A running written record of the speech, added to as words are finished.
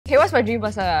Okay, what's my dream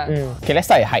person? Okay, let's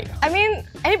start at height. I mean,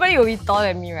 anybody will be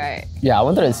taller than me, right? Yeah, I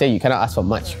wanted to say you cannot ask for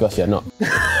much because you're not.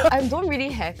 I don't really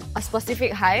have a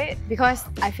specific height because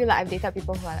I feel like I've dated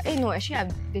people who are like, no, actually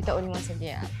I've dated only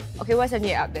 178 up. Okay,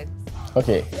 178 up then.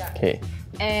 Okay, okay.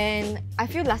 And I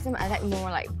feel last time I like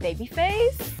more like baby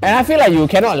face. And I feel like you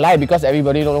cannot lie because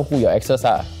everybody don't know who your exes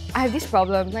are. I have this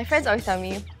problem. My friends always tell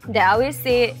me that I always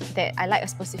say that I like a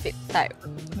specific type.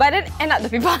 But then end up the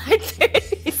people I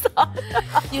date is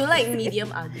You like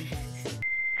medium ugly.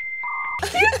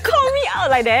 You call me out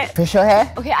like that? Facial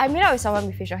hair? Okay, I met up with someone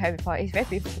with facial hair before. It's very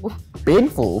painful.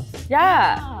 Painful?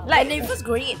 Yeah. Like they first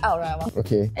growing it out, right?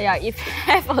 Okay. Yeah, if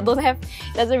have or don't have,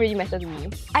 doesn't really matter to me.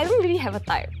 I don't really have a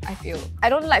type, I feel. I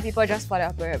don't like people just for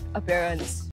their appearance.